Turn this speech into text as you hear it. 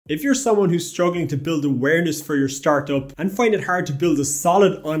If you're someone who's struggling to build awareness for your startup and find it hard to build a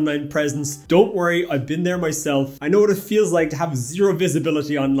solid online presence, don't worry, I've been there myself. I know what it feels like to have zero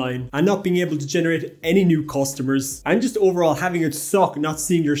visibility online and not being able to generate any new customers and just overall having it suck not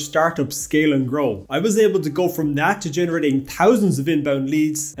seeing your startup scale and grow. I was able to go from that to generating thousands of inbound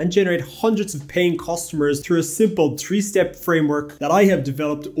leads and generate hundreds of paying customers through a simple 3-step framework that I have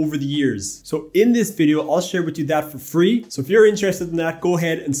developed over the years. So in this video, I'll share with you that for free. So if you're interested in that, go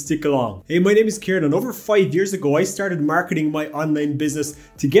ahead and stick along. Hey, my name is Kieran, and over 5 years ago, I started marketing my online business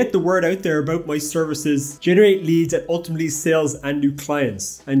to get the word out there about my services, generate leads, and ultimately sales and new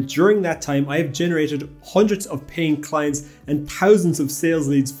clients. And during that time, I have generated hundreds of paying clients and thousands of sales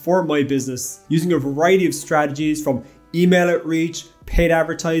leads for my business using a variety of strategies from email outreach, paid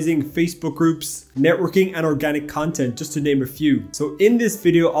advertising, Facebook groups, networking, and organic content, just to name a few. So in this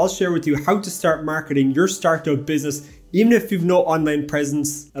video, I'll share with you how to start marketing your startup business even if you've no online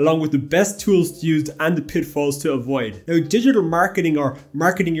presence, along with the best tools to use and the pitfalls to avoid. Now, digital marketing or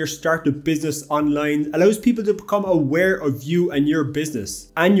marketing your startup business online allows people to become aware of you and your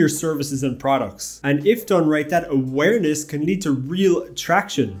business and your services and products. And if done right, that awareness can lead to real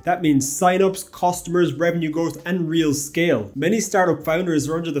traction. That means signups, customers, revenue growth, and real scale. Many startup founders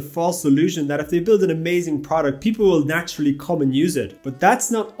are under the false illusion that if they build an amazing product, people will naturally come and use it. But that's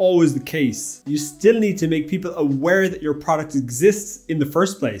not always the case. You still need to make people aware that your product exists in the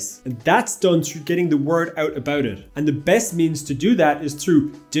first place. And that's done through getting the word out about it. And the best means to do that is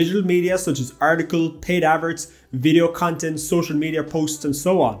through digital media such as article, paid adverts, video content, social media posts, and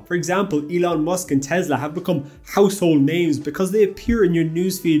so on. For example, Elon Musk and Tesla have become household names because they appear in your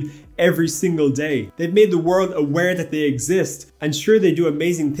newsfeed every single day. They've made the world aware that they exist, and sure, they do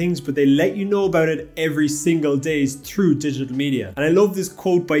amazing things, but they let you know about it every single day through digital media. And I love this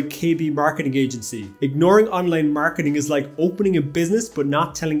quote by KB Marketing Agency: "Ignoring online marketing is like opening a business but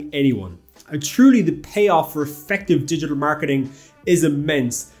not telling anyone." And truly, the payoff for effective digital marketing is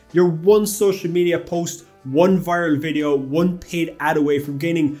immense. You're one social media post, one viral video, one paid ad away from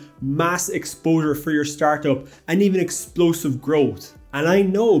gaining mass exposure for your startup and even explosive growth. And I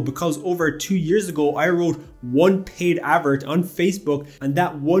know because over 2 years ago, I wrote one paid advert on Facebook, and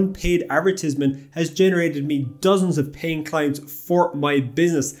that one paid advertisement has generated me dozens of paying clients for my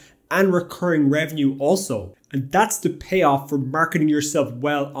business and recurring revenue also. And that's the payoff for marketing yourself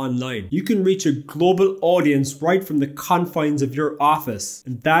well online. You can reach a global audience right from the confines of your office,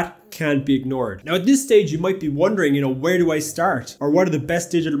 and that can't be ignored. Now at this stage, you might be wondering, where do I start? Or what are the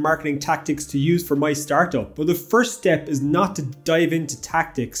best digital marketing tactics to use for my startup? Well, the first step is not to dive into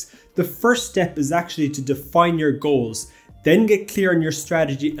tactics. The first step is actually to define your goals, then get clear on your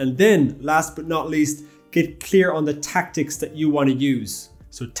strategy, and then last but not least, get clear on the tactics that you want to use.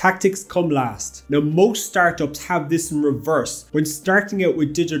 So tactics come last. Now, most startups have this in reverse. When starting out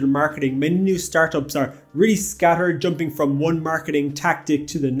with digital marketing, many new startups are really scattered, jumping from one marketing tactic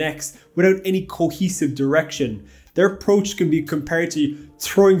to the next without any cohesive direction. Their approach can be compared to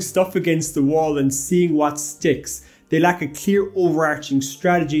throwing stuff against the wall and seeing what sticks. They lack a clear overarching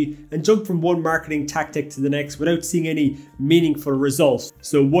strategy and jump from one marketing tactic to the next without seeing any meaningful results.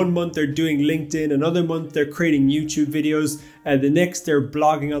 So 1 month they're doing LinkedIn, another month they're creating YouTube videos, and the next they're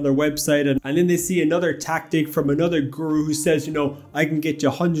blogging on their website, and then they see another tactic from another guru who says, I can get you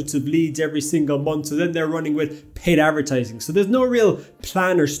hundreds of leads every single month. So then they're running with paid advertising. So there's no real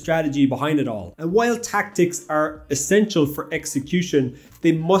plan or strategy behind it all. And while tactics are essential for execution,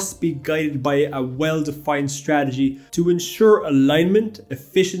 they must be guided by a well-defined strategy to ensure alignment,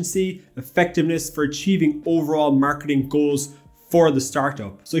 efficiency, effectiveness for achieving overall marketing goals for the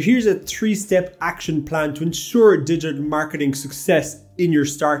startup. So here's a 3-step action plan to ensure digital marketing success in your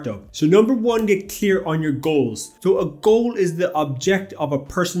startup. So number 1, get clear on your goals. So a goal is the object of a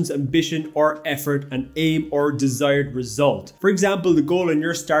person's ambition or effort, an aim or desired result. For example, the goal in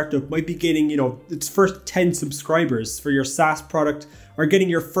your startup might be getting, its first 10 subscribers for your SaaS product, or getting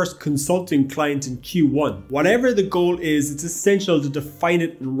your first consulting client in Q1. Whatever the goal is, it's essential to define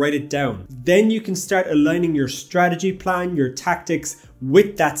it and write it down. Then you can start aligning your strategy plan, your tactics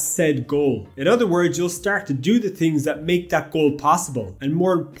with that said goal. In other words, you'll start to do the things that make that goal possible, and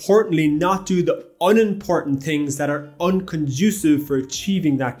more importantly, not do the unimportant things that are unconducive for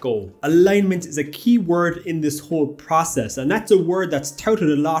achieving that goal. Alignment is a key word in this whole process, and that's a word that's touted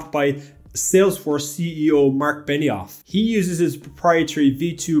a lot by Salesforce CEO Mark Benioff. He uses his proprietary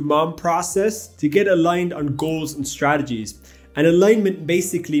V2MOM process to get aligned on goals and strategies. And alignment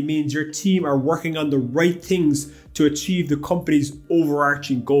basically means your team are working on the right things to achieve the company's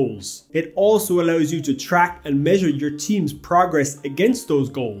overarching goals. It also allows you to track and measure your team's progress against those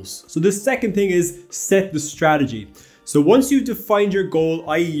goals. So the second thing is set the strategy. So once you've defined your goal,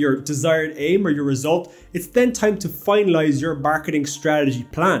 i.e. your desired aim or your result, it's then time to finalize your marketing strategy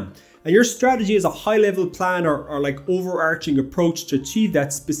plan. And your strategy is a high-level plan or like overarching approach to achieve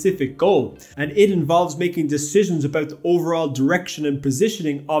that specific goal. And it involves making decisions about the overall direction and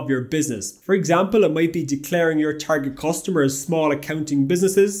positioning of your business. For example, it might be declaring your target customer as small accounting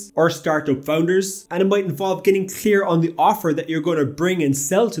businesses or startup founders. And it might involve getting clear on the offer that you're going to bring and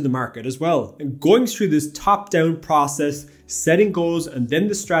sell to the market as well. And going through this top-down process, setting goals and then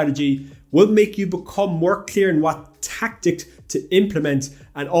the strategy will make you become more clear in what tactic to implement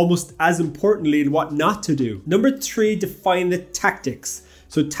and almost as importantly what not to do. Number 3, define the tactics.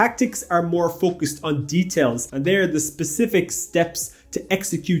 So tactics are more focused on details and they are the specific steps to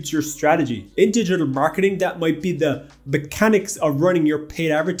execute your strategy. In digital marketing, that might be the mechanics of running your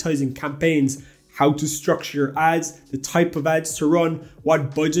paid advertising campaigns, how to structure your ads, the type of ads to run,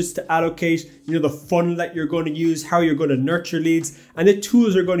 what budgets to allocate, the funnel that you're going to use, how you're going to nurture leads, and the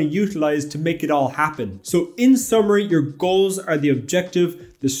tools you're going to utilize to make it all happen. So in summary, your goals are the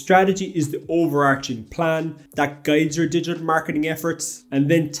objective, the strategy is the overarching plan that guides your digital marketing efforts,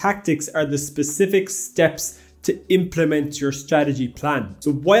 and then tactics are the specific steps to implement your strategy plan.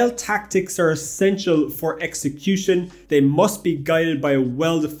 So while tactics are essential for execution, they must be guided by a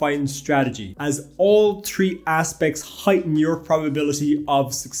well-defined strategy, as all 3 aspects heighten your probability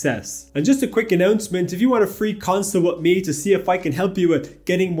of success. And just a quick announcement, if you want a free consult with me to see if I can help you with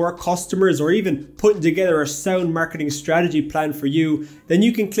getting more customers or even putting together a sound marketing strategy plan for you, then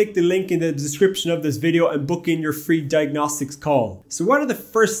you can click the link in the description of this video and book in your free diagnostics call. So what are the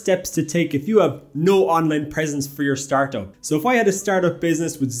first steps to take if you have no online presence for your startup? So if I had a startup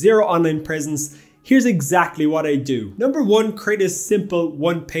business with 0 online presence, here's exactly what I do. Number 1, create a simple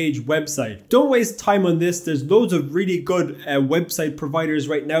one-page website. Don't waste time on this. There's loads of really good website providers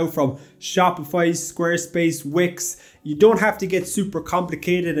right now, from Shopify, Squarespace, Wix. You don't have to get super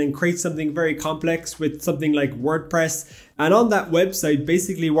complicated and create something very complex with something like WordPress. And on that website,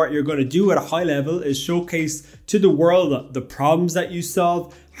 basically what you're going to do at a high level is showcase to the world the problems that you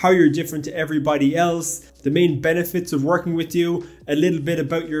solve, how you're different to everybody else, the main benefits of working with you, a little bit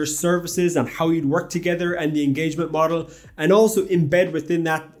about your services and how you'd work together and the engagement model, and also embed within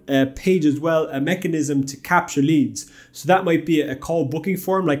that page as well a mechanism to capture leads. So that might be a call booking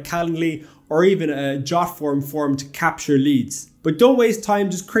form like Calendly, or even a Jotform form to capture leads. But don't waste time,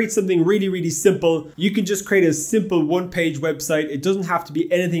 just create something really, really simple. You can just create a simple one-page website. It doesn't have to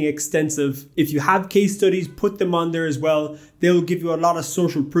be anything extensive. If you have case studies, put them on there as well. They'll give you a lot of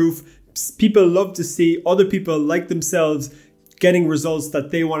social proof. People love to see other people like themselves getting results that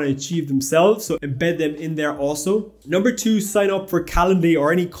they want to achieve themselves, so embed them in there also. Number 2, sign up for Calendly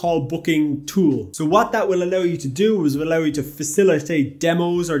or any call booking tool. So what that will allow you to do is allow you to facilitate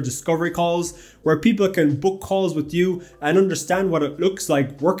demos or discovery calls where people can book calls with you and understand what it looks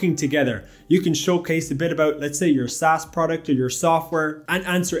like working together. You can showcase a bit about, let's say, your SaaS product or your software and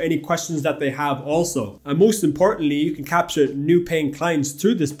answer any questions that they have also. And most importantly, you can capture new paying clients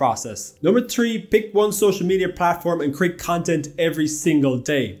through this process. Number 3, pick one social media platform and create content every single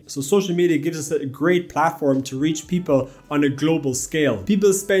day. So social media gives us a great platform to reach people on a global scale.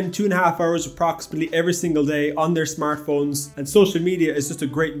 People spend 2.5 hours approximately every single day on their smartphones, and social media is just a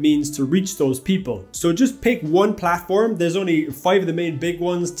great means to reach those people. So just pick one platform. There's only 5 of the main big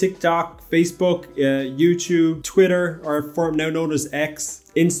ones: TikTok, Facebook, YouTube, Twitter, or form now known as X,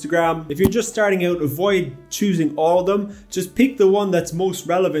 Instagram. If you're just starting out, avoid choosing all of them. Just pick the one that's most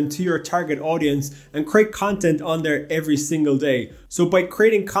relevant to your target audience and create content on there every single day. So by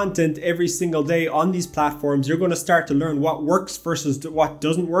creating content every single day on these platforms, you're going to start to learn what works versus what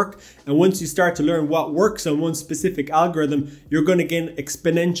doesn't work. And once you start to learn what works on one specific algorithm, you're going to gain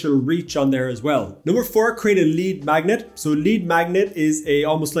exponential reach on there as well. Number 4, create a lead magnet. So lead magnet is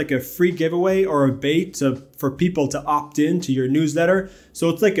almost like a free giveaway or a bait for people to opt in to your newsletter. So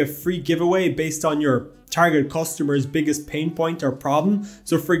it's like a free giveaway based on your target customer's biggest pain point or problem.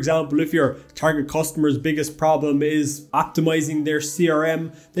 So for example, if your target customer's biggest problem is optimizing their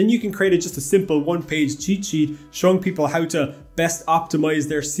CRM, then you can create just a simple one-page cheat sheet showing people how to best optimize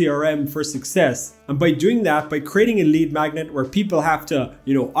their CRM for success. And by doing that, by creating a lead magnet where people have to,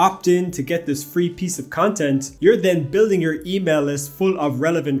 opt in to get this free piece of content, you're then building your email list full of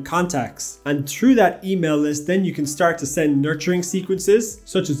relevant contacts. And through that email list, then you can start to send nurturing sequences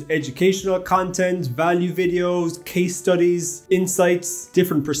such as educational content, value videos, case studies, insights,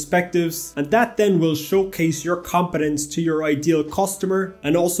 different perspectives. And that then will showcase your competence to your ideal customer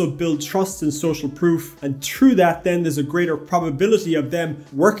and also build trust and social proof. And through that, then there's a greater probability probability of them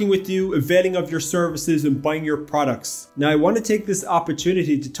working with you, availing of your services and buying your products. Now I want to take this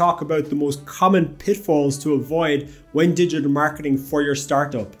opportunity to talk about the most common pitfalls to avoid when digital marketing for your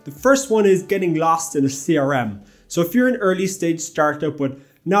startup. The first one is getting lost in a CRM. So if you're an early stage startup with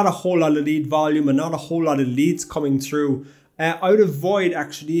not a whole lot of lead volume and not a whole lot of leads coming through, I would avoid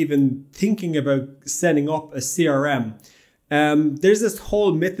actually even thinking about setting up a CRM. There's this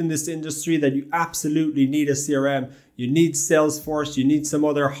whole myth in this industry that you absolutely need a CRM. You need Salesforce, you need some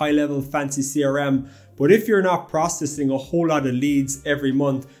other high-level fancy CRM. But if you're not processing a whole lot of leads every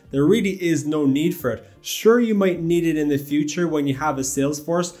month, there really is no need for it. Sure, you might need it in the future when you have a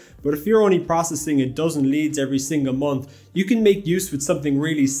Salesforce, but if you're only processing a dozen leads every single month, you can make use with something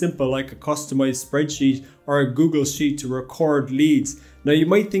really simple like a customized spreadsheet or a Google Sheet to record leads. Now you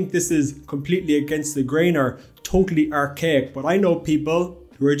might think this is completely against the grain or totally archaic, but I know people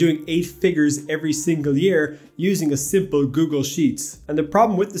who are doing 8 figures every single year using a simple Google Sheets. And the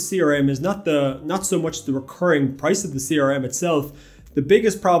problem with the CRM is not so much the recurring price of the CRM itself. The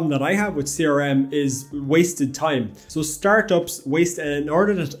biggest problem that I have with CRM is wasted time. So startups waste an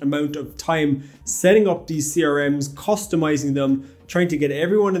inordinate amount of time setting up these CRMs, customizing them, trying to get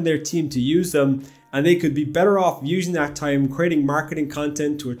everyone in their team to use them, and they could be better off using that time creating marketing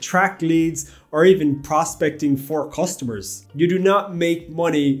content to attract leads or even prospecting for customers. You do not make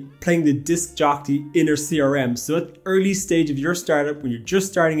money playing the disc jockey in a CRM. So at the early stage of your startup, when you're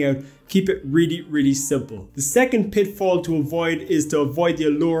just starting out, keep it really, really simple. The second pitfall to avoid is to avoid the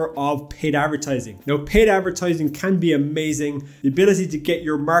allure of paid advertising. Now, paid advertising can be amazing. The ability to get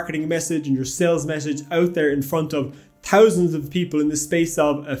your marketing message and your sales message out there in front of thousands of people in the space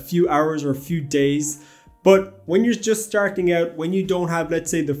of a few hours or a few days. But when you're just starting out, when you don't have,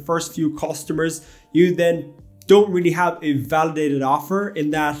 let's say, the first few customers, you then don't really have a validated offer in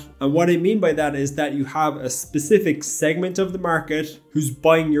that. And what I mean by that is that you have a specific segment of the market who's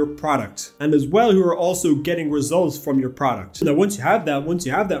buying your product and as well who are also getting results from your product. Now, once you have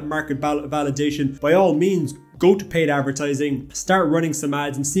that market validation, by all means, go to paid advertising, start running some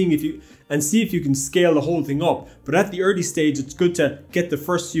ads and see if you can scale the whole thing up. But at the early stage, it's good to get the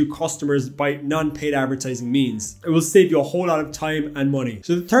first few customers by non-paid advertising means. It will save you a whole lot of time and money.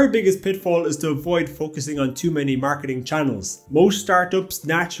 So the third biggest pitfall is to avoid focusing on too many marketing channels. Most startups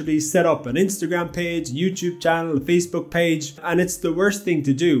naturally set up an Instagram page, YouTube channel, a Facebook page, and it's the worst thing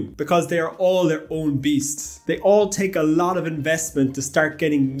to do because they are all their own beasts. They all take a lot of investment to start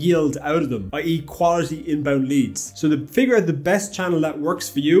getting yield out of them, i.e. quality inbound leads. So to figure out the best channel that works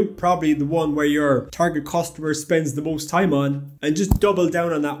for you, probably the one where your target customer spends the most time on, and just double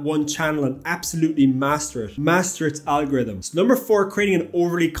down on that one channel and absolutely master it. Master its algorithm. So number 4, creating an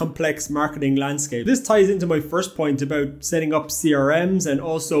overly complex marketing landscape. This ties into my first point about setting up CRMs and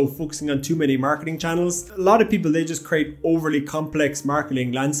also focusing on too many marketing channels. A lot of people, they just create overly complex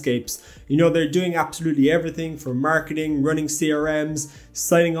marketing landscapes. You know, they're doing absolutely everything from marketing, running CRMs,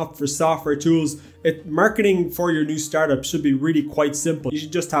 signing up for software tools. Marketing for your new startup should be really quite simple. You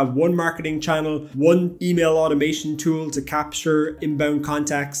should just have one marketing channel, one email automation tool to capture inbound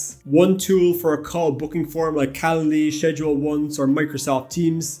contacts, one tool for a call booking form like Calendly, Schedule Once, or Microsoft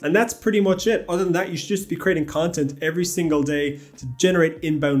Teams. And that's pretty much it. Other than that, you should just be creating content every single day to generate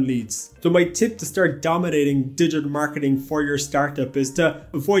inbound leads. So my tip to start dominating digital marketing for your startup is to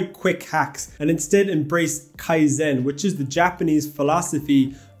avoid quick hacks and instead embrace Kaizen, which is the Japanese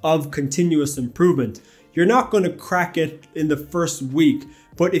philosophy of continuous improvement. You're not going to crack it in the first week,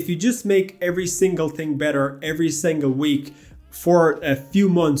 but if you just make every single thing better every single week for a few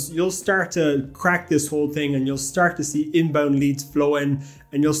months, you'll start to crack this whole thing and you'll start to see inbound leads flow in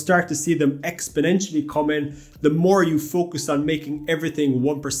and you'll start to see them exponentially come in the more you focus on making everything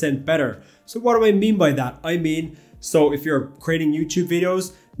 1% better. So what do I mean by that? I mean, so if you're creating YouTube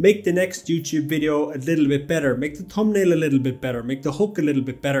videos, make the next YouTube video a little bit better, make the thumbnail a little bit better, make the hook a little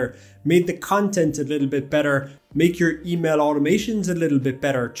bit better, make the content a little bit better, make your email automations a little bit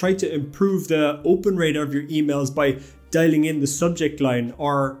better, try to improve the open rate of your emails by dialing in the subject line,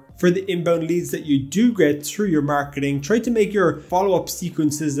 or for the inbound leads that you do get through your marketing, try to make your follow-up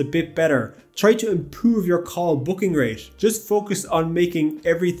sequences a bit better. Try to improve your call booking rate. Just focus on making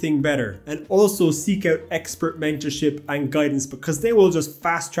everything better, and also seek out expert mentorship and guidance because they will just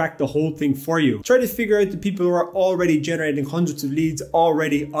fast track the whole thing for you. Try to figure out the people who are already generating hundreds of leads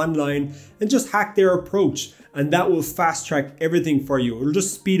already online and just hack their approach. And that will fast track everything for you. It'll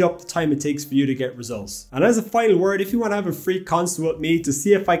just speed up the time it takes for you to get results. And as a final word, if you want to have a free consult with me to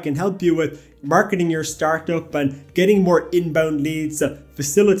see if I can help you with marketing your startup and getting more inbound leads to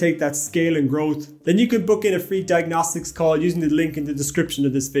facilitate that scale and growth, then you can book in a free diagnostics call using the link in the description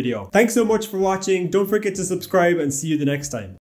of this video. Thanks so much for watching. Don't forget to subscribe and see you the next time.